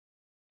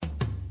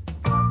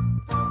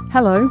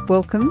Hello,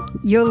 welcome.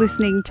 You're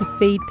listening to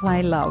Feed,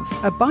 Play, Love,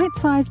 a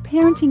bite-sized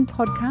parenting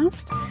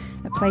podcast,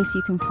 a place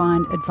you can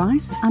find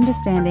advice,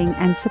 understanding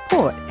and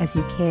support as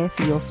you care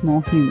for your small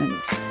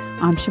humans.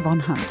 I'm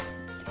Siobhan Hunt.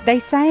 They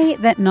say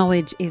that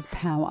knowledge is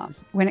power.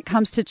 When it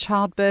comes to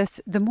childbirth,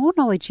 the more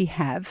knowledge you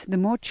have, the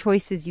more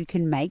choices you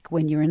can make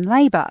when you're in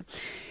labour.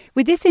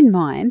 With this in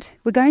mind,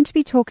 we're going to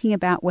be talking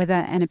about whether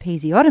an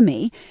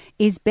episiotomy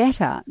is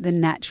better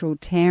than natural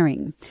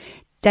tearing.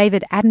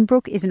 David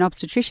Addenbrooke is an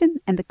obstetrician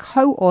and the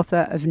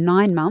co-author of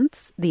 9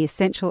 Months, The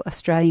Essential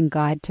Australian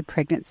Guide to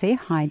Pregnancy.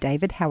 Hi,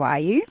 David. How are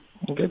you?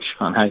 Good,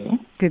 Siobhan. How are you?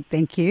 Good,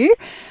 thank you.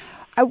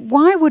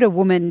 Why would a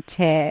woman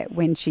tear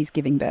when she's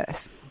giving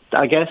birth?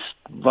 I guess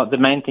the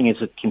main thing is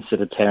to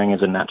consider tearing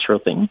as a natural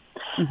thing.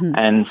 Mm-hmm.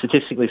 And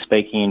statistically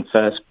speaking, in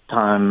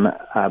first-time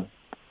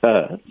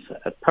births,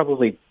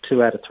 probably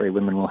 2 out of 3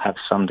 women will have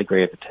some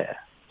degree of a tear.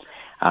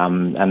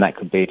 And that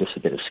could be just a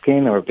bit of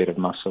skin or a bit of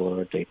muscle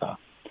or a deeper.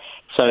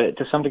 So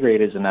to some degree,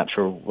 it is a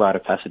natural rite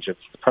of passage of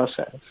the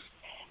process.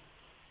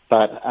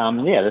 But,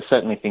 there's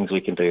certainly things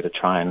we can do to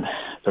try and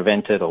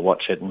prevent it or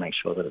watch it and make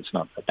sure that it's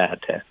not a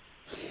bad tear.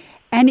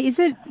 And is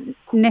it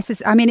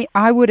necessary? I mean,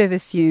 I would have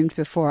assumed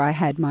before I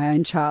had my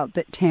own child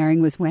that tearing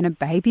was when a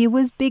baby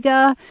was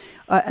bigger,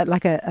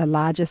 like a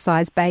larger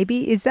size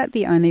baby. Is that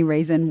the only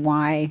reason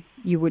why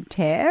you would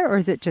tear, or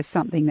is it just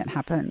something that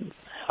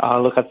happens?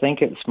 Look, I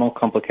think it's more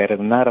complicated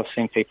than that. I've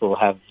seen people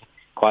have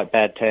quite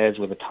bad tears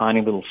with a tiny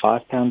little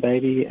 5-pound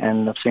baby,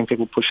 and I've seen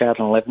people push out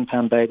an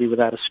 11-pound baby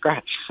without a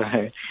scratch.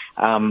 So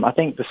I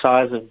think the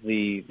size of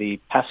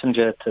the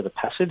passenger to the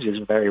passage is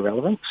very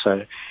relevant.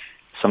 So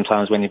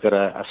sometimes when you've got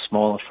a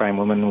smaller frame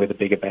woman with a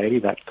bigger baby,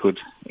 that could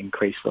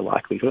increase the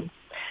likelihood.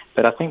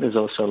 But I think there's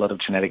also a lot of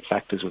genetic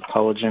factors with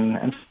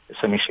collagen and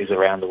some issues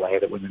around the way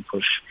that women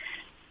push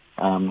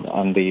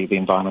on the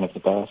environment of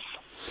the birth.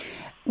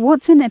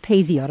 What's an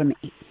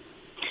episiotomy?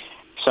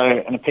 So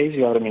an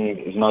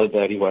episiotomy is not a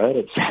dirty word.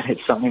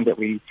 It's something that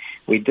we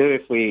do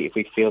if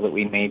we feel that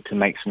we need to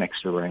make some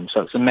extra room.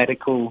 So it's a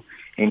medical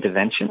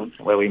intervention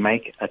where we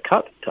make a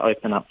cut to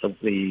open up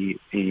the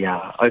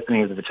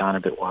opening of the vagina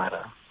a bit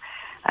wider.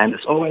 And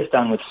it's always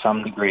done with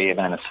some degree of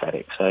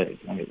anaesthetic. So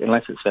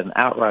unless it's an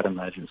outright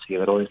emergency,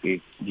 there'd always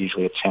be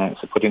usually a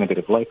chance to put in a bit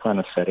of local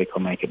anaesthetic or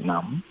make it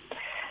numb.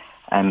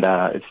 And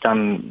it's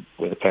done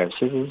with a pair of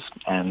scissors,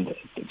 and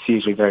it's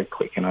usually very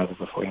quick and over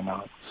before you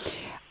know it.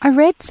 I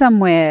read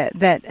somewhere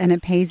that an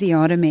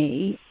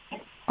episiotomy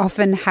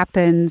often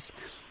happens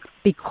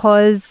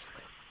because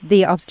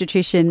the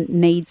obstetrician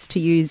needs to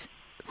use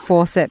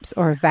forceps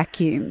or a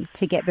vacuum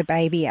to get the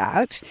baby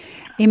out.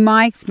 In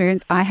my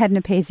experience, I had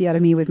an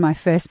episiotomy with my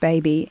first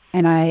baby,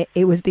 and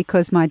it was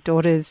because my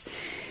daughter's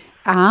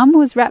arm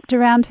was wrapped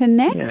around her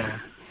neck. Yeah.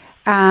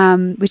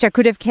 Which I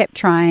could have kept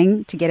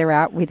trying to get her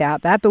out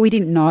without that, but we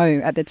didn't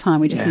know at the time.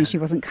 We just knew she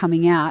wasn't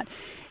coming out.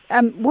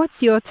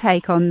 What's your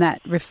take on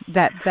that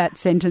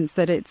sentence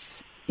that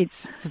it's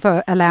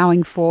for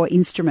allowing for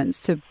instruments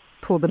to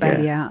pull the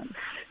baby out?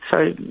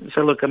 So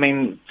look, I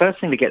mean,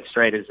 first thing to get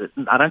straight is that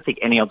I don't think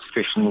any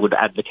obstetrician would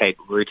advocate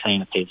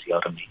routine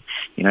episiotomy.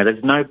 You know,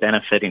 there's no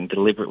benefit in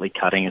deliberately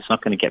cutting. It's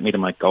not going to get me to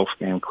my golf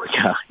game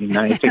quicker. You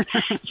know,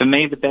 for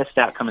me, the best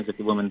outcome is if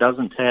the woman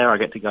doesn't tear, I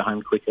get to go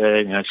home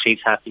quicker. You know, she's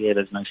happier.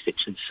 There's no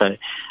stitches. So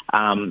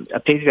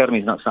episiotomy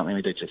is not something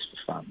we do just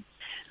for fun.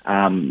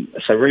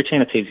 So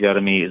routine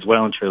episiotomy is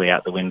well and truly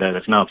out the window.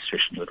 There's no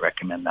obstetrician who would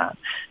recommend that.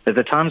 But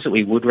the times that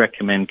we would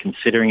recommend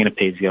considering an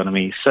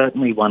episiotomy,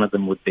 certainly one of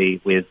them would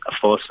be with a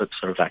forceps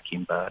or a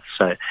vacuum birth.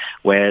 So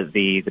where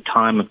the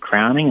time of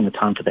crowning and the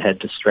time for the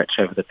head to stretch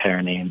over the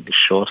perineum is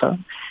shorter,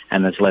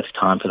 and there's less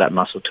time for that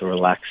muscle to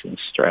relax and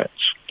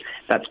stretch.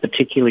 That's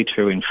particularly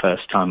true in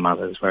first-time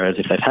mothers, whereas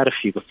if they've had a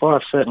few before,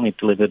 I've certainly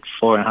delivered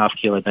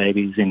 4.5-kilo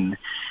babies in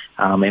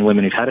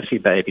women who've had a few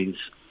babies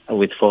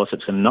with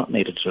forceps and not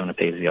needed to do an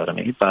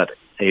episiotomy. But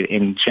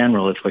in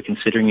general, if we're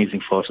considering using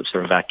forceps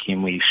or a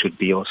vacuum, we should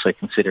be also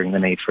considering the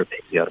need for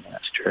episiotomy.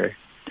 That's true.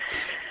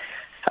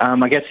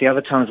 I guess the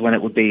other times when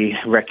it would be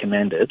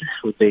recommended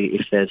would be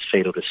if there's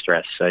fetal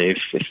distress. So if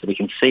we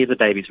can see the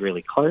baby's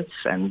really close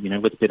and, you know,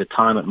 with a bit of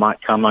time it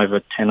might come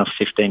over 10 or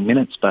 15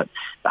 minutes, but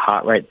the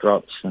heart rate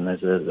drops and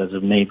there's a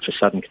need for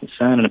sudden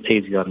concern, and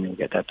episiotomy will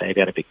get that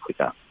baby out a bit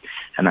quicker.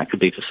 And that could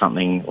be for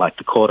something like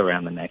the cord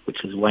around the neck,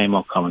 which is way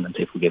more common than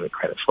people give it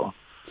credit for.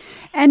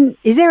 And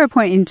is there a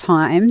point in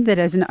time that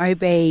as an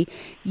OB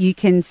you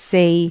can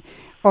see,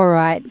 all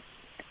right,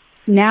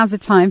 now's the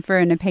time for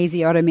an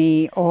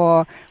episiotomy,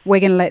 or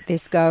we're going to let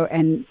this go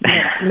and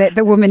let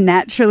the woman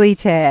naturally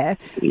tear?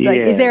 Yeah.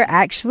 Like, is there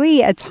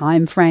actually a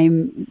time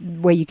frame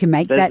where you can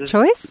make that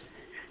choice?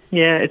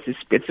 Yeah,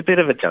 it's a bit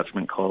of a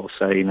judgment call.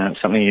 So, you know,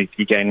 it's something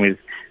you gain with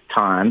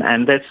time.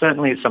 And there's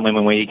certainly some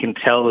women where you can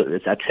tell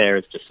that a tear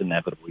is just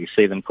inevitable. You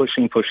see them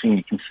pushing,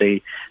 you can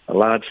see a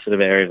large sort of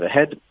area of the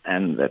head,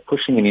 and they're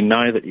pushing, and you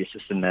know that it's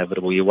just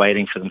inevitable. You're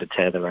waiting for them to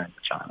tear their own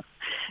vagina.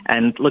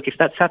 And look, if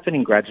that's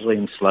happening gradually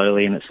and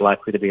slowly, and it's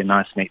likely to be a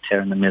nice neat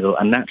tear in the middle,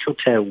 a natural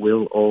tear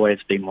will always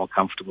be more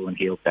comfortable and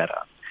heal better.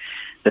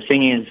 The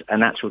thing is, a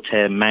natural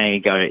tear may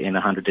go in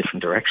 100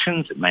 different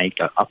directions. It may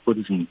go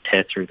upwards and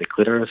tear through the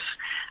clitoris,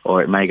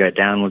 or it may go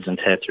downwards and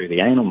tear through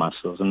the anal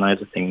muscles, and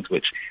those are things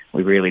which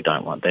we really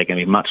don't want. They're going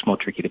to be much more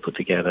tricky to put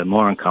together,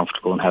 more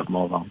uncomfortable, and have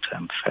more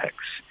long-term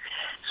effects.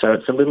 So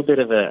it's a little bit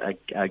of a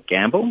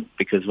gamble,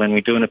 because when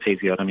we do an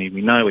episiotomy,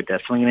 we know we're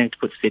definitely going to need to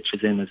put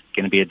stitches in. There's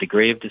going to be a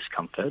degree of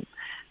discomfort,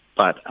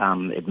 but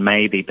it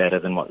may be better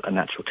than what a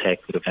natural tear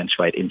could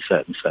eventuate in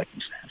certain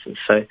circumstances.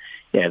 So,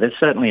 yeah, there's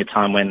certainly a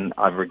time when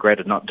I've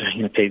regretted not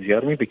doing an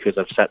episiotomy, because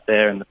I've sat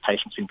there and the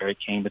patient's been very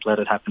keen to let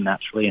it happen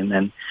naturally, and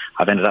then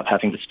I've ended up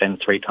having to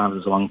spend 3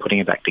 times as long putting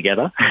it back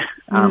together.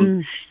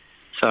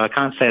 So I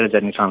can't say there's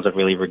any times I've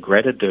really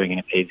regretted doing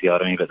an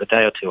episiotomy, but the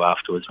day or two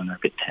afterwards, when they're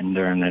a bit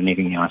tender and they're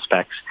needing the ice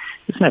packs,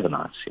 it's never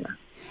nice, you know.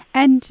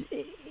 And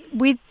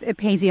with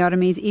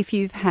episiotomies, if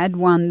you've had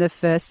one the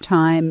first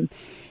time,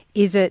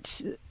 is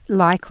it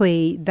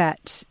likely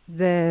that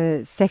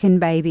the second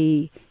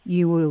baby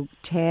you will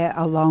tear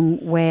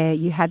along where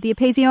you had the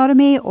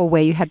episiotomy or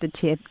where you had the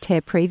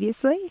tear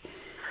previously?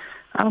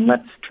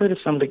 That's true to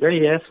some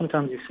degree, yeah.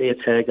 Sometimes you see a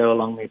tear go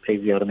along the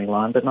episiotomy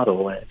line, but not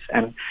always.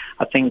 And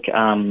I think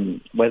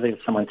whether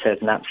someone tears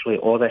naturally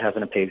or they have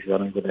an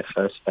episiotomy with their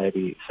first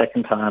baby,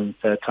 second time,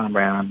 third time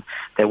round,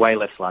 they're way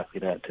less likely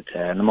to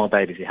tear. And the more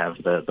babies you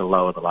have, the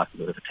lower the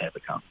likelihood of a tear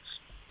becomes.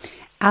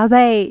 Are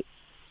they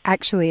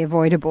actually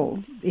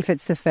avoidable if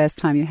it's the first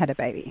time you had a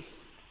baby?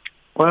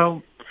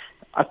 Well,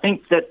 I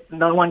think that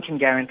no one can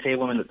guarantee a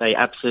woman that they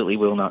absolutely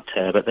will not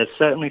tear, but there's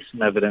certainly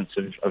some evidence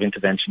of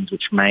interventions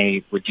which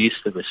may reduce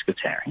the risk of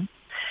tearing.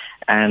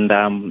 And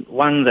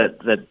one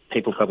that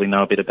people probably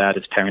know a bit about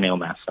is perineal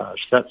massage.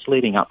 That's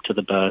leading up to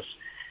the birth,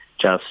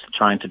 just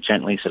trying to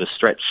gently sort of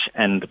stretch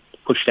and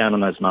push down on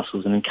those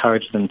muscles and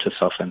encourage them to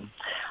soften.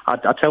 I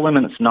tell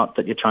women it's not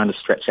that you're trying to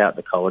stretch out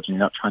the collagen, you're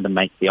not trying to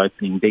make the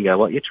opening bigger.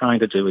 What you're trying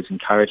to do is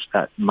encourage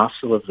that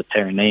muscle of the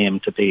perineum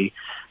to be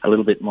a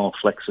little bit more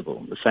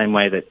flexible, the same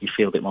way that you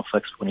feel a bit more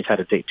flexible when you've had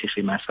a deep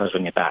tissue massage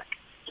on your back.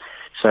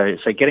 So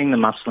getting the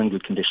muscle in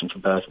good condition for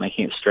birth,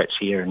 making it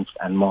stretchier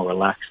and more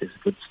relaxed is a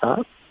good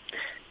start.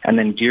 And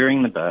then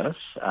during the birth,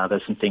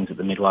 there's some things that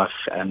the midwife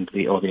and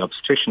the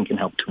obstetrician can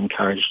help to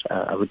encourage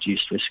a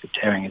reduced risk of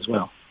tearing as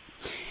well.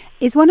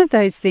 Is one of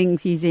those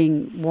things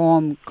using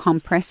warm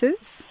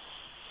compresses?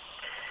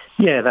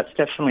 Yeah, that's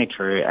definitely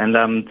true. And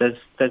there's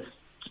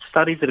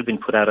studies that have been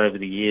put out over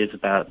the years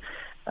about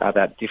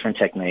different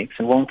techniques,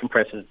 and warm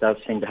compresses does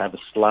seem to have a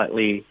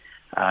slightly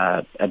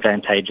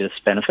advantageous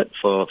benefit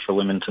for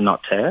women to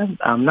not tear.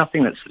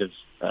 Nothing that's sort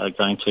of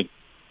going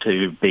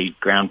to be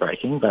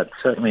groundbreaking, but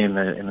certainly in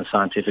the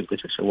scientific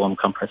literature, warm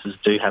compresses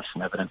do have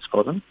some evidence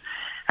for them.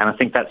 And I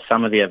think that's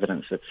some of the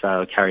evidence that's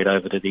carried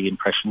over to the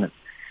impression that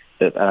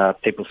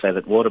people say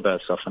that water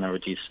births often are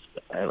reduce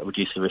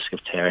the risk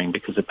of tearing,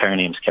 because the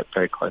perineum's kept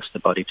very close to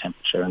body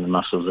temperature and the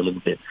muscles are a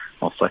little bit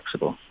more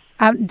flexible.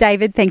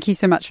 David, thank you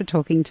so much for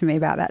talking to me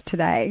about that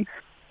today.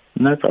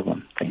 No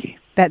problem. Thank you.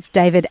 That's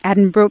David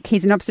Addenbrooke.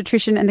 He's an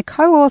obstetrician and the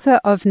co-author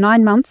of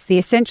 9 Months, The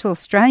Essential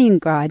Australian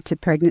Guide to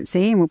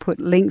Pregnancy, and we'll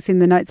put links in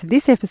the notes of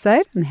this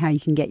episode on how you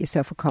can get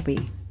yourself a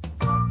copy.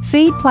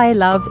 Feed, Play,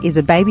 Love is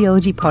a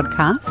babyology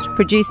podcast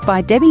produced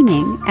by Debbie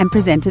Ning and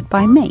presented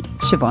by me,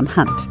 Siobhan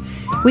Hunt.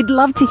 We'd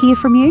love to hear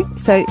from you,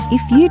 so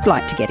if you'd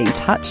like to get in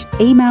touch,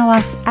 email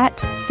us at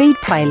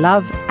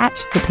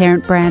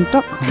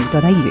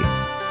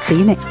feedplaylove@theparentbrand.com.au. See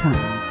you next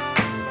time.